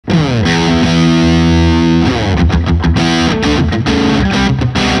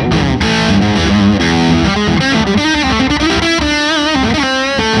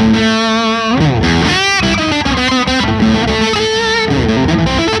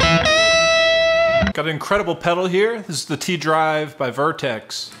Got an incredible pedal here. This is the T-Drive by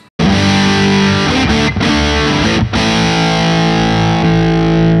Vertex.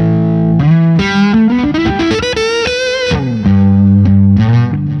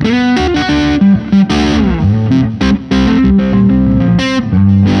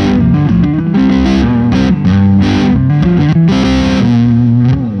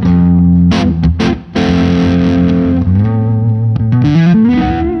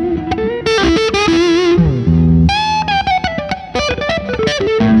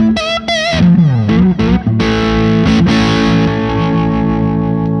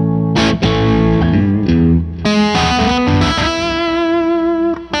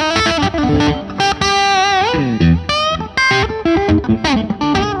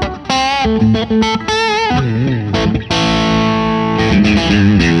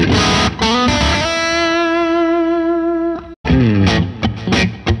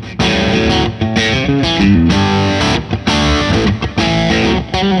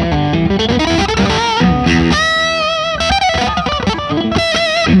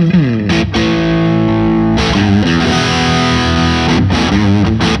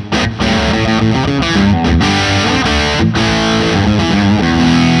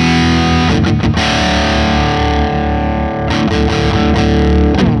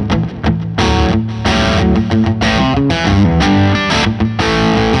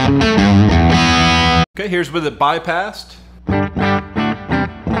 Okay, here's with it bypassed.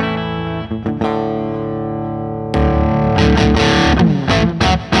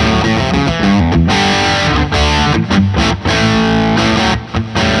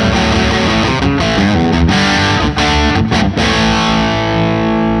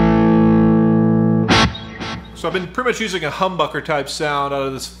 So I've been pretty much using a humbucker type sound out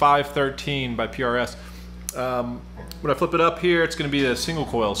of this 513 by PRS. When I flip it up here, it's going to be a single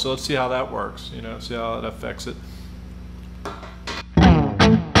coil. So let's see how that works. You know, see how it affects it.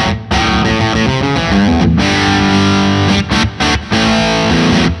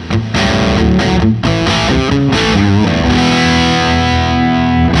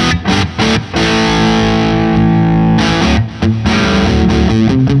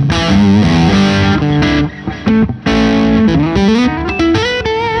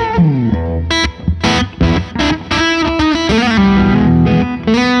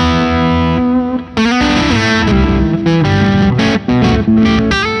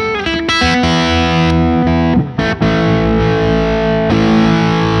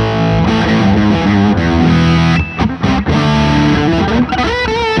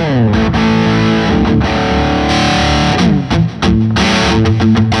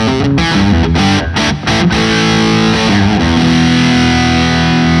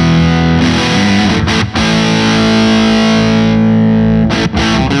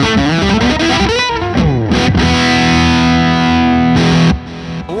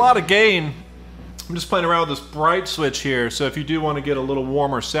 A lot of gain. I'm just playing around with this bright switch here, so if you do want to get a little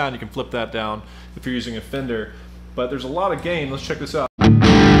warmer sound, you can flip that down if you're using a Fender. But there's a lot of gain. Let's check this out.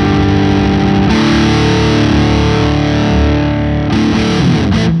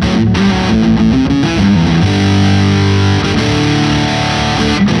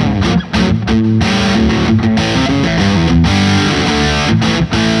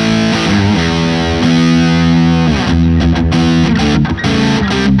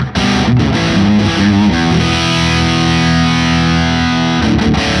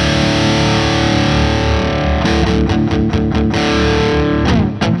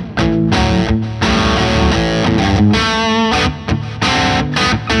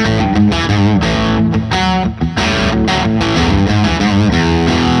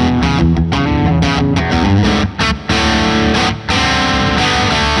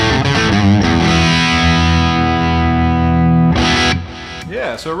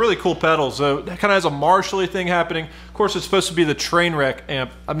 So a really cool pedal. So it kind of has a Marshall-y thing happening. Of course, it's supposed to be the Trainwreck amp.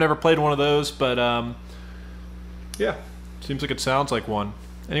 I've never played one of those, but yeah, seems like it sounds like one.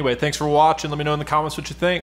 Anyway, thanks for watching. Let me know in the comments what you think.